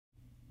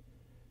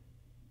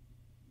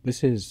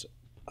This is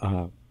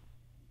an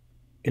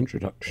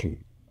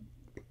introduction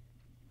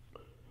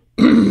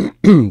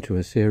to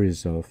a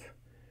series of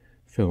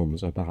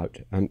films about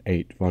an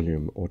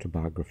 8-volume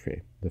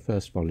autobiography. The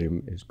first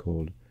volume is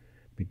called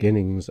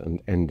Beginnings and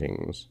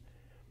Endings,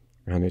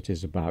 and it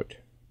is about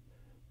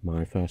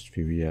my first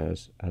few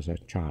years as a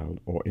child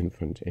or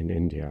infant in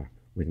India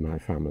with my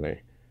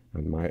family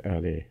and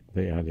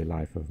the early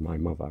life of my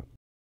mother.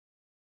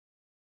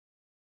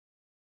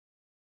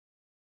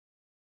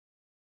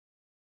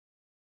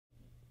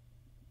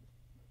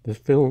 The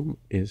film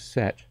is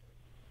set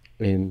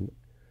in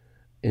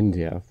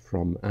India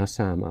from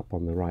Assam up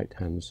on the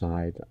right-hand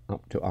side,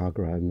 up to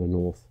Agra in the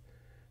north,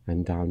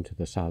 and down to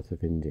the south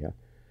of India,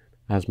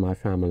 as my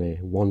family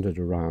wandered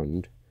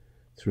around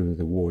through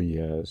the war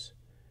years.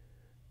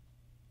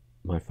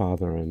 My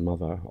father and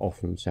mother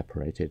often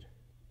separated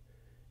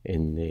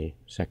in the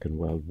Second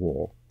World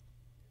War.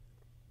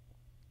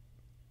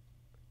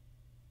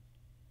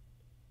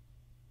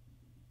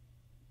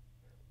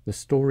 The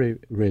story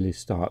really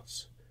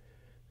starts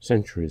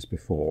centuries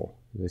before.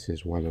 This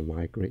is one of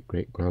my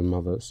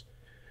great-great-grandmothers,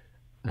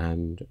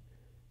 and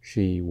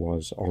she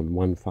was on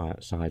one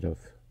side of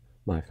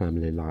my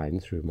family line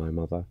through my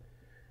mother,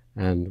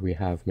 and we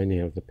have many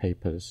of the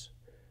papers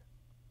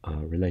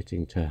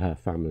relating to her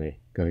family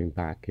going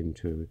back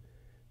into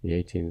the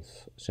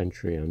 18th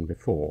century and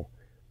before.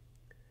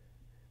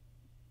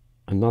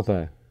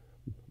 Another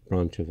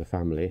branch of the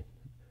family,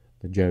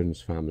 the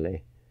Jones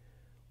family,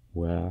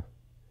 were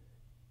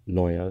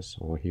lawyers,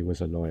 or he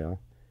was a lawyer,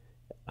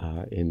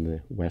 in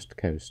the West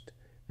Coast,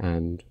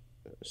 and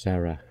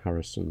Sarah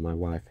Harrison, my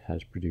wife,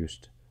 has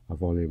produced a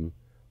volume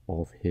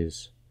of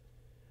his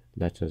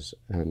letters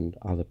and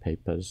other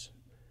papers,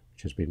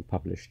 which has been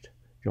published,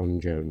 John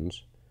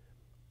Jones.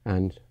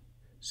 And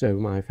so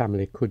my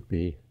family could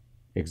be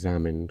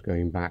examined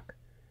going back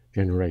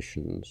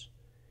generations,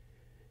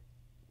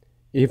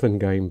 even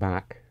going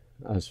back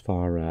as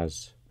far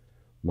as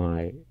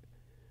my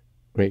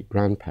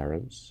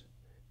great-grandparents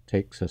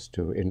takes us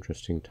to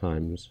interesting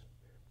times.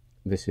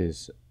 This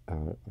is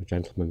a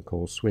gentleman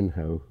called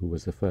Swinhoe, who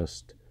was the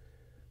first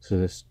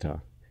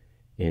solicitor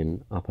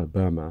in Upper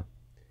Burma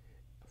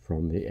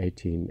from the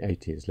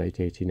 1880s, late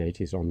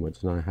 1880s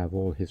onwards, and I have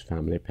all his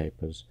family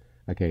papers,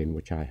 again,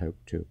 which I hope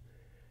to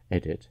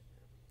edit.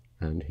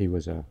 And he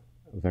was a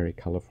very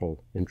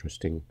colourful,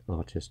 interesting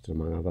artist,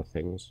 among other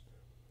things.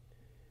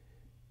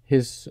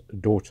 His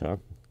daughter,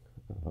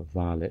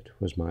 Violet,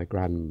 was my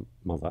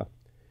grandmother,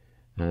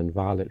 and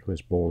Violet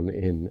was born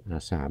in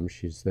Assam.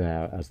 She's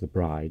there as the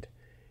bride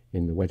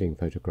in the wedding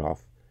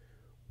photograph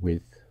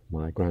with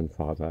my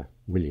grandfather,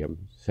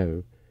 William.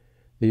 So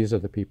these are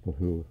the people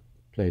who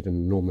played an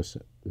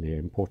enormously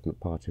important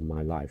part in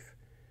my life,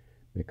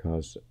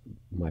 because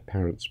my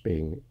parents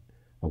being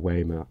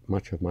away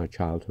much of my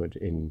childhood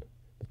in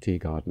the tea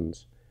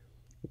gardens,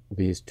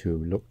 these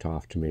two looked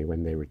after me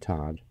when they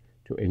retired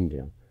to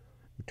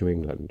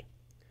England.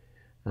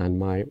 And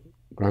my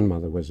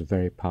grandmother was a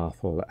very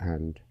powerful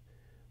and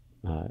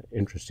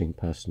interesting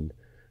person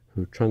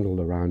who trundled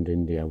around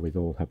India with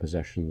all her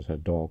possessions, her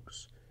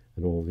dogs,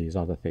 and all these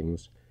other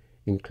things,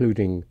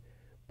 including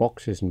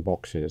boxes and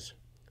boxes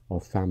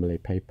of family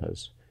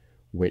papers,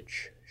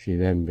 which she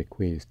then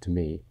bequeathed to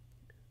me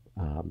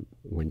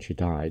when she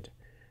died.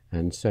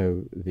 And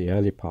so the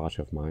early part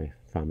of my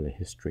family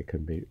history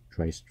can be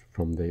traced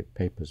from the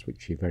papers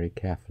which she very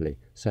carefully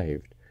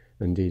saved.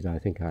 Indeed, I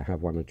think I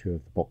have one or two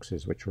of the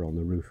boxes which are on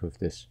the roof of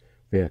this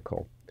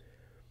vehicle.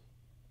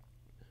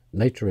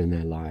 Later in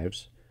their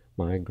lives,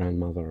 my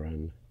grandmother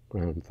and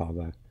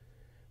grandfather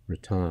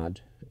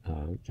retired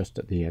just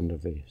at the end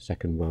of the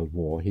Second World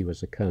War. He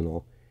was a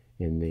colonel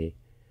in the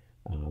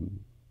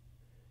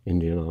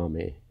Indian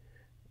Army,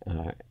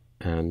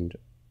 and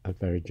a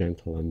very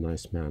gentle and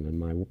nice man. And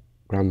my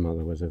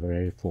grandmother was a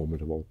very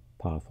formidable,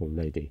 powerful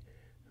lady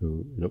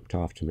who looked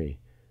after me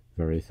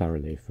very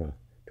thoroughly for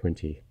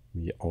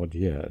 20-odd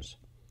years.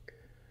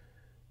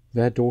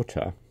 Their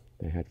daughter,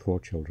 they had 4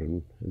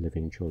 children,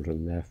 living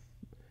children. Their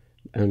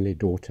only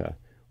daughter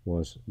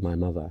was my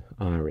mother,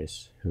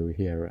 Iris, who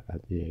here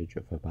at the age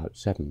of about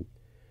 7.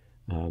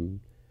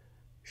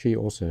 She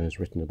also has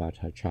written about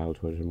her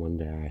childhood, and one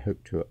day I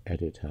hope to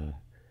edit her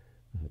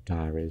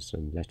diaries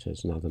and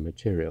letters and other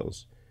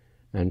materials.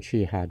 And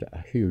she had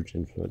a huge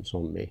influence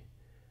on me,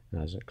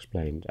 as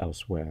explained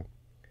elsewhere.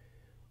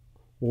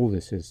 All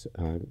this is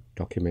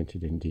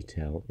documented in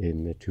detail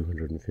in the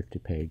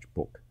 250-page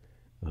book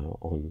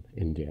on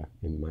India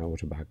in my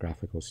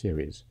autobiographical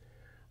series.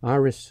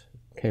 Iris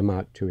came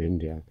out to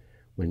India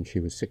when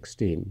she was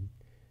 16.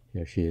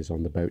 Here she is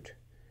on the boat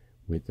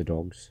with the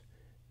dogs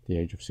at the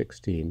age of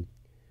 16,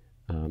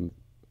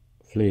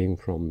 fleeing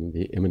from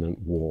the imminent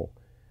war,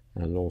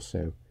 and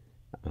also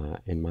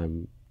in my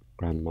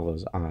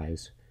grandmother's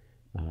eyes,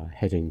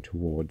 heading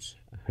towards,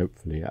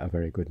 hopefully, a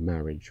very good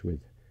marriage with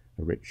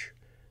a rich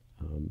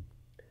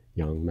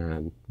young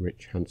man,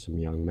 handsome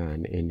young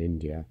man in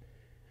India.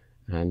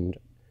 And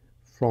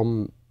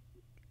from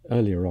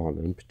earlier on,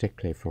 and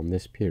particularly from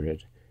this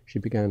period, she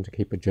began to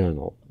keep a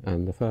journal,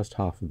 and the first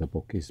half of the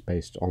book is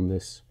based on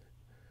this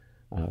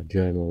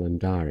journal and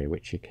diary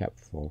which she kept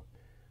for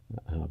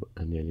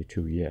nearly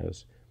 2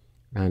 years.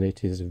 And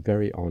it is a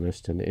very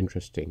honest and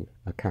interesting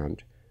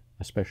account,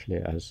 especially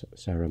as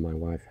Sarah, my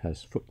wife,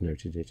 has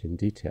footnoted it in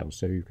detail,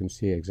 so you can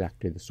see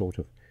exactly the sort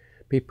of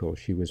people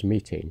she was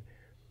meeting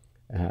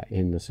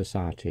in the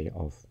society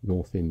of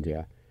North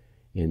India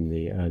in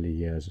the early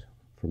years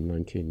from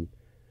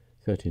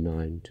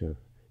 1939 to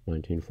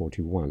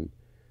 1941.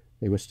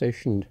 They were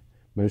stationed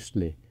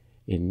mostly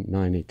in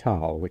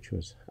Nainital, which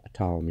was, a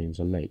tal means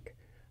a lake,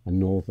 a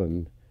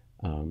northern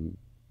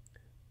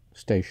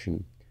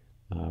station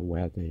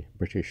where the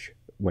British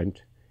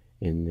went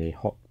in the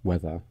hot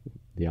weather.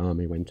 The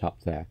army went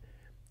up there,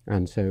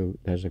 and so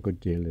there's a good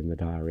deal in the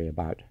diary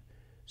about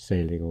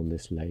sailing on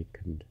this lake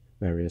and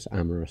various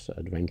amorous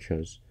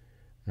adventures,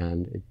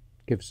 and it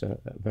gives a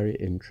very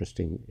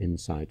interesting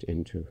insight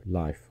into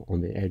life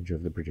on the edge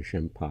of the British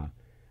Empire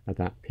at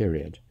that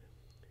period.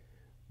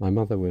 My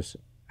mother was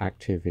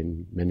active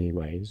in many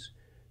ways.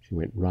 She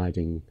went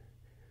riding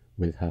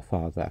with her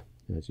father,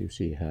 as you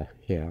see her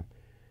here,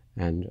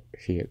 and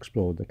she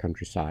explored the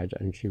countryside,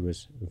 and she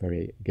was a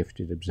very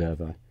gifted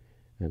observer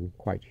and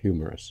quite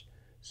humorous.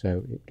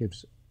 So it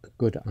gives a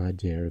good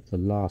idea of the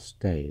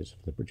last days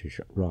of the British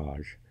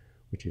Raj,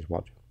 which is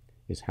what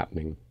is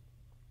happening.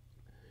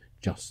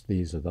 Just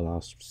these are the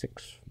last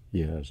 6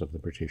 years of the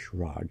British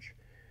Raj.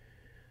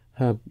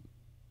 Her,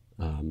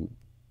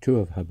 2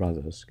 of her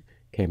brothers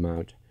came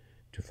out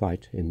to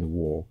fight in the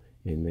war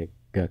in the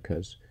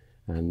Gurkhas,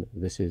 and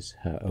this is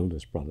her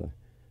oldest brother,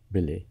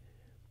 Billy,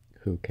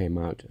 who came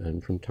out,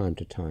 and from time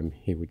to time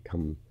he would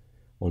come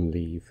on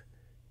leave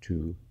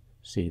to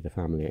see the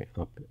family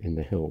up in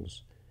the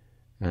hills.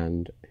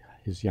 And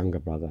his younger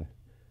brother,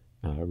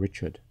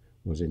 Richard,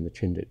 was in the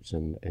Chindits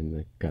and in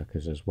the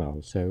Gurkhas as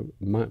well. So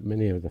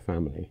many of the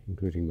family,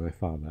 including my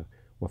father,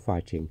 were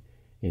fighting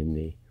in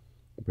the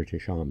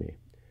British Army.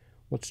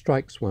 What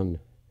strikes one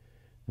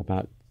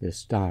about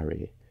this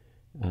diary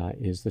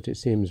is that it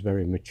seems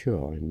very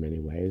mature in many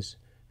ways,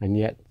 and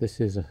yet this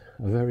is a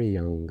very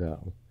young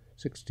girl,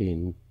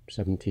 16,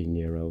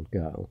 17-year-old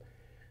girl,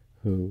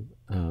 who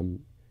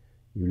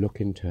you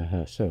look into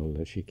her soul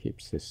as she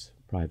keeps this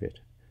private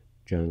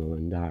journal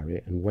and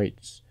diary and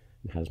waits,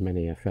 and has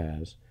many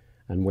affairs,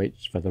 and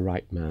waits for the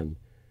right man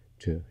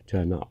to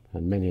turn up,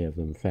 and many of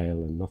them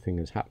fail and nothing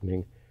is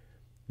happening.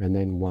 And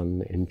then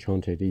one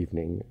enchanted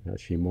evening, as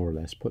she more or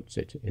less puts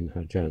it in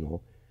her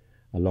journal,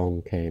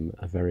 along came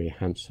a very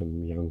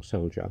handsome young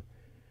soldier,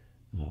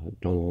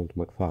 Donald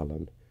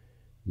Macfarlane,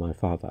 my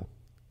father,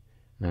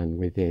 and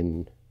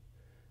within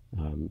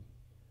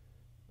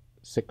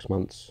 6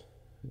 months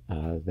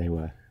they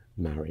were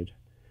married.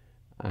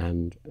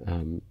 And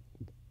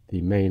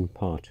the main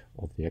part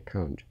of the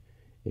account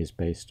is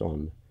based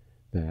on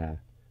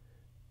their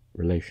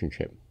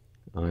relationship.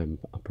 I'm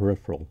a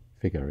peripheral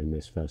figure in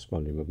this first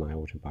volume of my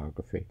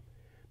autobiography.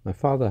 My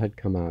father had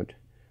come out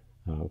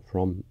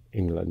from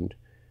England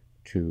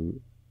to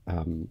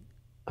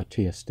a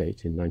tea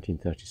estate in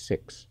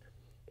 1936.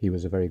 He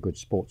was a very good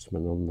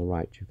sportsman. On the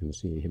right you can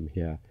see him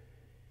here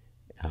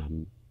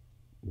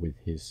with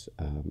his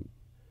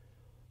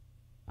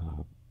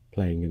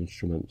playing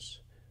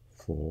instruments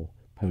for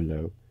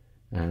polo,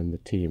 and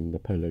the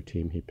polo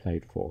team he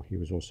played for. He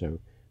was also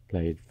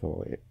played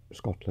for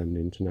Scotland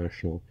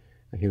International.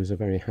 He was a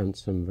very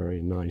handsome,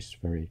 very nice,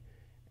 very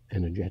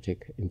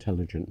energetic,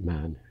 intelligent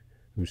man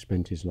who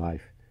spent his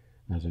life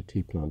as a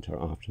tea planter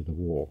after the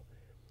war.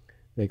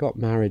 They got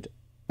married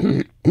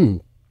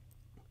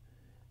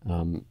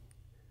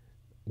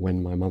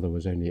when my mother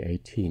was only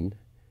 18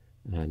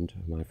 and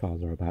my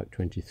father about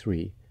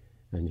 23,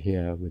 and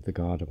here with the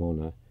Guard of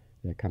Honour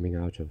they're coming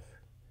out of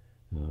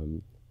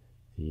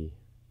the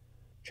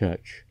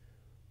church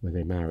where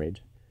they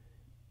married.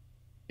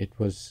 It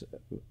was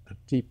a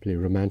deeply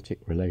romantic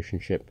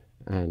relationship,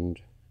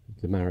 and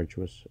the marriage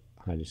was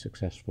highly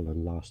successful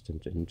and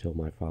lasted until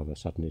my father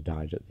suddenly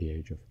died at the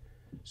age of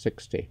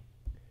 60.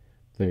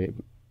 The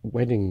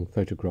wedding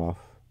photograph,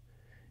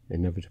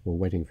 inevitable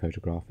wedding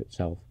photograph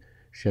itself,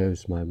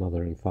 shows my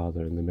mother and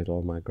father in the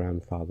middle, my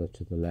grandfather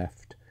to the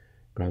left,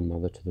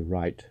 grandmother to the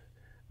right,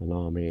 an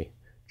army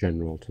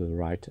general to the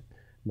right,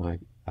 my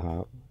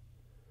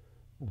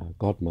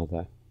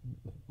godmother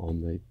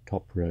on the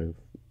top row,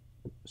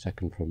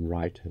 second from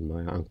right, and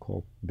my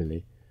uncle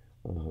Billy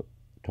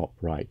top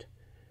right.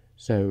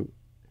 So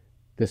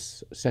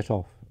this set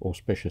off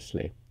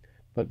auspiciously,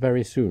 but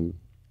very soon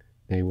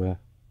they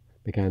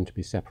began to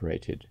be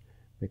separated,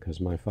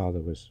 because my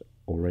father was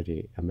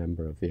already a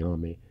member of the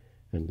army,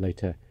 and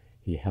later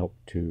he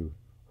helped to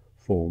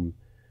form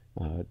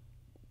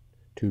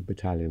 2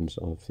 battalions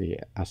of the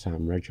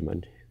Assam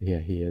Regiment. Here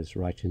he is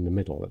right in the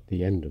middle at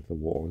the end of the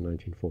war,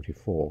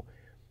 1944,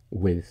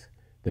 with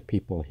the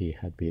people he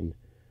had been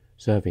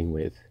serving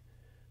with,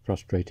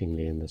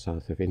 frustratingly in the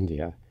south of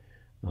India,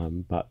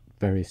 but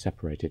very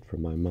separated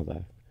from my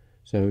mother.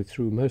 So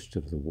through most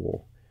of the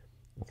war,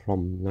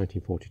 from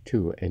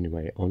 1942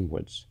 anyway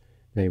onwards,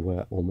 they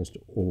were almost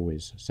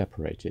always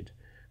separated,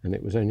 and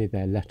it was only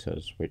their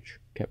letters which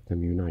kept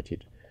them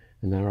united.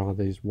 And there are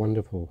these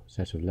wonderful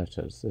set of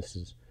letters. This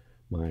is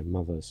my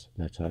mother's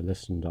letter: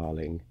 "Listen,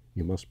 darling,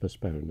 you must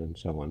postpone," and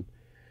so on.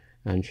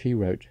 And she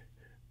wrote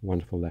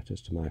wonderful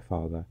letters to my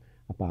father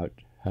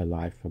about her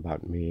life,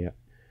 about me,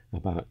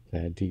 about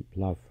their deep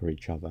love for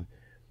each other.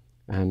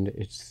 And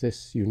it's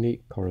this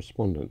unique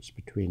correspondence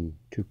between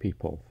two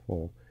people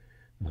for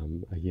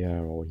a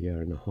year or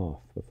year and a half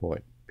before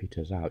it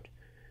peters out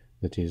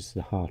that is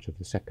the heart of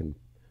the second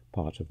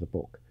part of the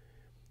book.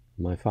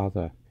 My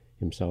father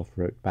himself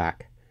wrote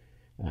back,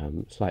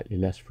 slightly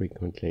less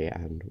frequently,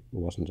 and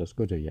wasn't as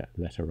good a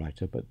letter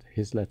writer, but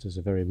his letters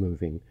are very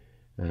moving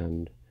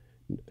and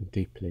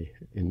deeply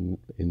in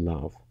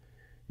love.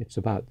 It's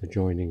about the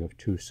joining of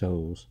two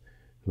souls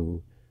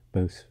who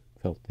both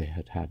felt they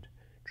had had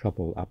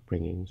troubled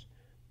upbringings,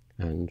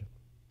 and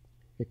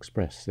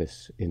express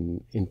this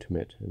in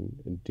intimate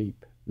and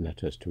deep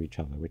letters to each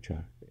other, which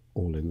are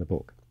all in the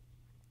book.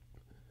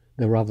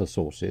 There were other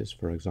sources.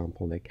 For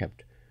example, they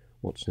kept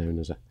what's known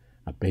as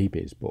a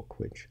baby's book,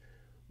 which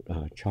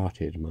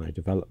charted my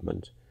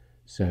development.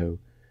 So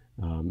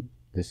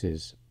this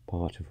is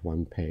part of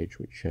one page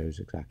which shows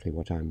exactly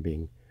what I'm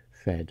being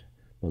fed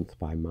month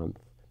by month: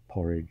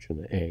 porridge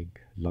and egg,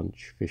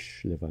 lunch,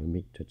 fish, liver,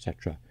 meat,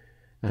 etc.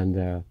 And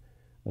there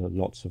are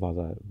lots of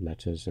other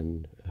letters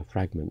and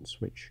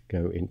fragments which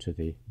go into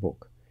the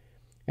book.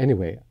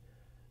 Anyway,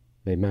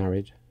 they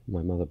married,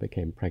 my mother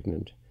became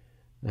pregnant,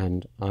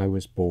 and I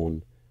was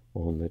born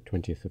on the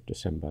 20th of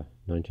December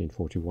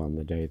 1941,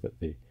 the day that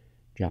the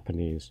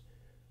Japanese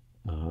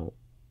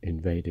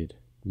invaded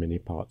many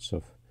parts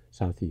of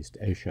Southeast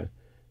Asia.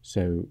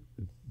 So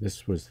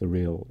this was the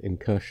real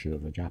incursion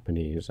of the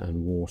Japanese,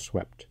 and war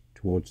swept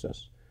towards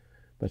us.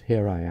 But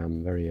here I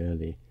am very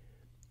early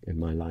in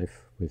my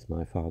life with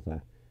my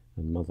father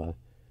and mother,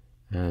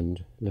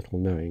 and little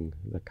knowing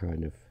the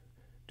kind of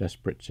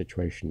desperate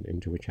situation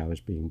into which I was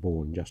being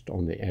born, just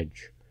on the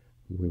edge.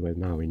 We were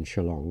now in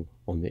Shillong,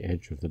 on the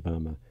edge of the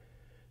Burma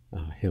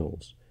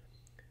hills,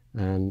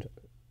 and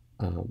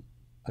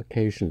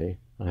occasionally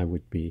I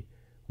would be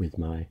with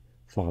my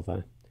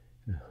father,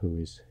 who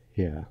is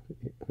here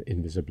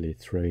invisibly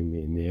throwing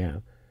me in the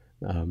air,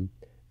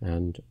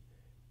 and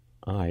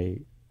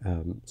I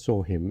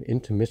saw him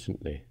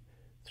intermittently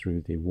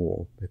through the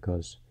war,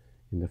 because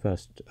in the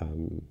first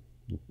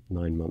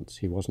 9 months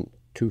he wasn't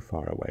too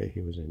far away.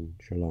 He was in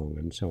Shillong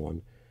and so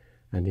on,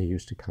 and he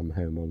used to come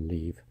home on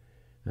leave,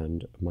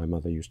 and my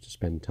mother used to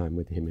spend time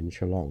with him in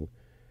Shillong,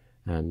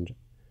 and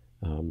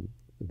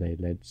they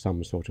led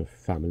some sort of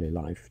family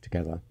life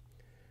together.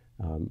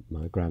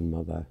 My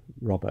grandmother,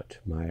 Robert,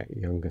 my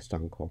youngest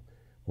uncle,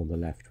 on the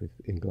left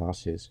in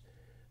glasses,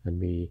 and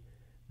me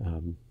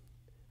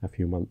a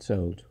few months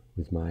old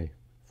with my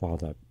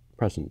father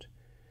present.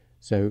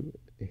 So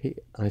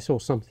I saw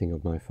something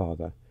of my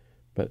father,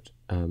 but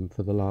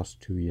for the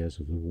last 2 years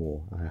of the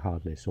war I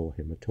hardly saw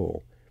him at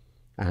all.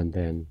 And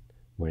then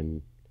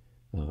when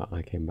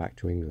I came back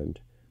to England,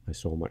 I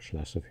saw much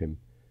less of him,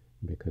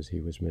 because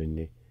he was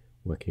mainly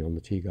working on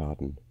the tea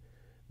garden.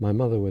 My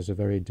mother was a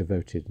very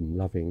devoted and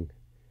loving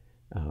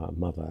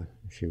mother.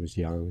 She was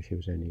young, she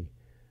was only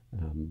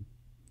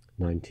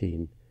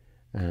 19,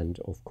 and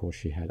of course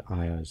she had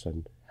ayahs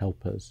and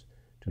helpers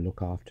to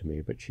look after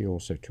me, but she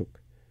also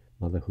took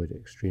motherhood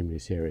extremely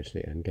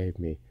seriously and gave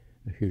me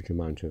a huge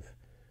amount of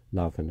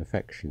love and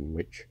affection,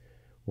 which,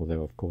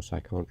 although of course I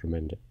can't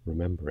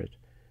remember it,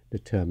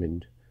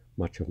 determined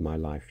much of my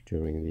life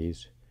during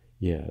these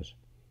years.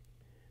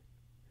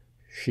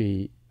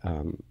 She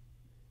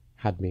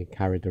had me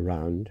carried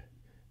around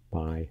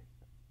by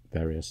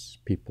various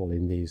people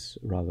in these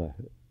rather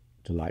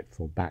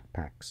delightful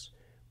backpacks,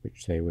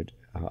 which they would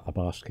a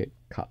basket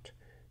cut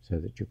so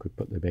that you could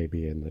put the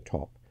baby in the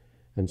top.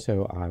 And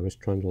so I was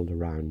trundled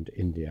around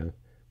India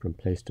from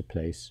place to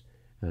place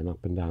and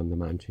up and down the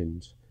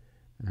mountains,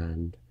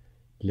 and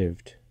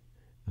lived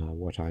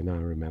what I now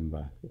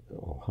remember,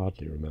 or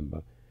hardly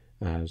remember,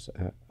 as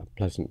a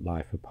pleasant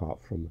life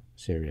apart from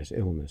serious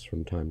illness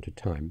from time to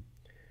time.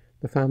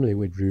 The family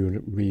would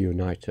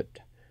reunite at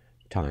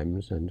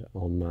times, and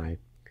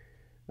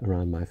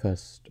around my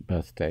first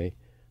birthday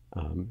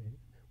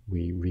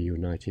we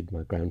reunited.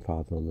 My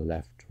grandfather on the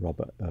left,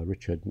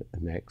 Richard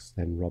next,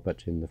 then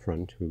Robert in the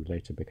front, who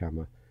later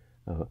became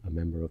a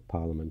member of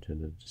Parliament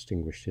and a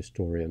distinguished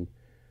historian,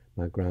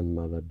 my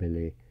grandmother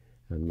Billy,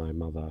 and my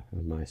mother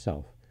and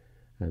myself.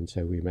 And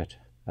so we met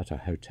at a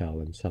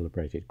hotel and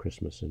celebrated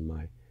Christmas and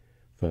my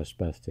first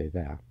birthday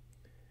there.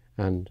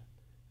 And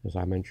as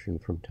I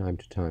mentioned, from time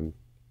to time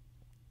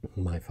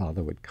my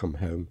father would come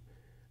home,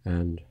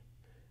 and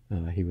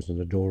he was an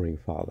adoring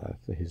father.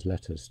 His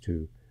letters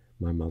to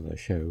my mother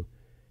show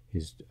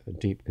his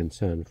deep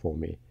concern for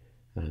me,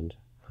 and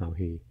how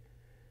he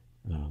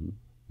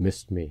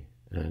missed me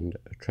and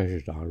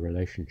treasured our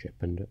relationship,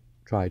 and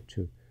tried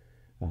to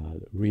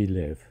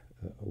relive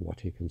what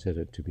he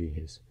considered to be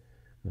his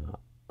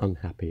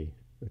unhappy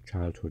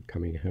childhood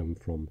coming home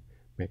from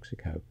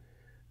Mexico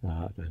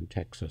and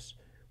Texas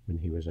when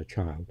he was a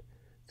child,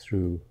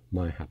 through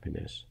my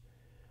happiness.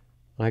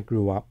 I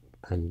grew up,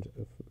 and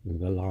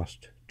the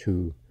last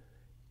two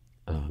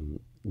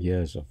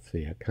years of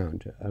the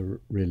account are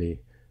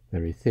really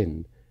very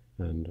thin,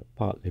 and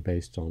partly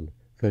based on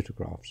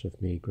photographs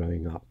of me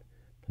growing up,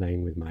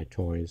 playing with my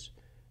toys,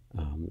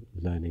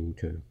 learning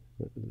to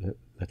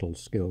little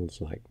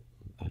skills like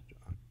a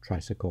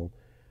tricycle,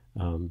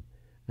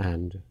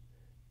 and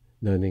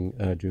learning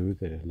Urdu,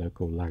 the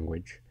local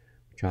language,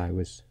 which I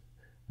was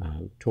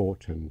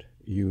taught and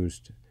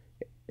used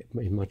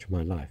in much of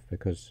my life,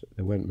 because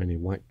there weren't many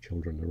white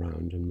children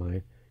around, and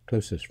my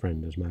closest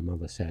friend, as my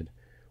mother said,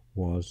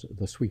 was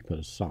the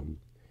sweeper's son.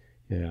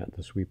 Yeah,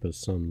 the sweeper's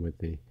son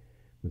with a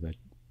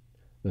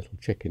little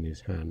chick in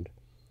his hand.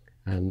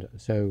 And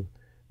so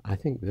I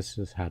think this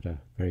has had a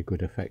very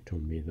good effect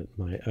on me, that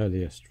my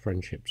earliest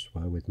friendships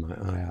were with my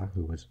ayah,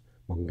 who was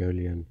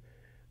Mongolian,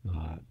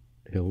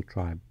 hill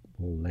tribal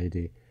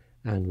lady,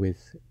 and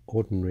with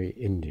ordinary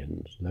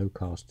Indians, low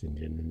caste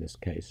Indian in this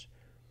case.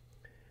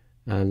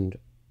 And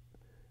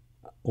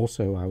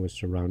also I was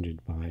surrounded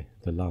by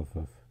the love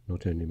of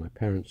not only my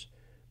parents,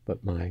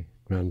 but my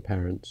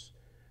grandparents,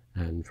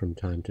 and from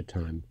time to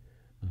time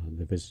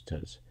the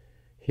visitors.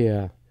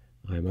 Here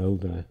I'm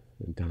older,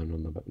 down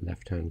on the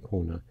left-hand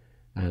corner,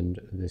 and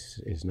this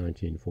is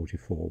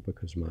 1944,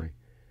 because my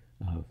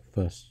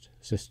first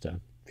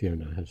sister,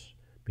 Fiona, has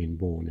been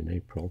born in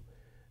April,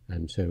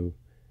 and so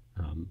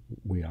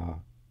we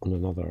are on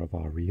another of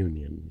our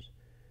reunions.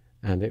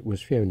 And it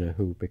was Fiona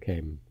who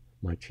became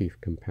my chief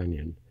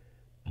companion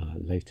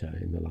later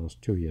in the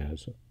last 2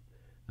 years,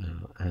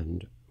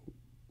 and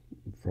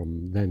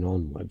from then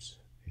onwards,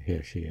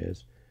 here she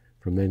is,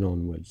 from then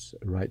onwards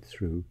right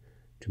through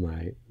to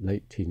my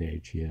late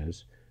teenage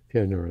years,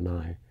 Fiona and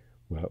I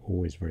were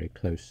always very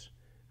close,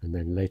 and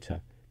then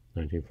later,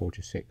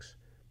 1946,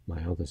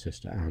 my other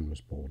sister Anne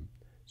was born.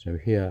 So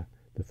here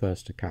the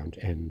first account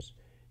ends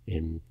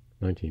in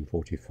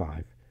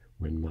 1945,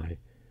 when my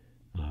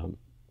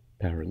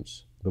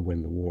parents,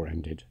 when the war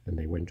ended and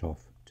they went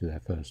off to their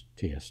first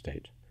tea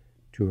estate.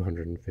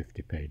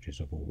 250 pages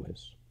of all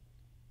this.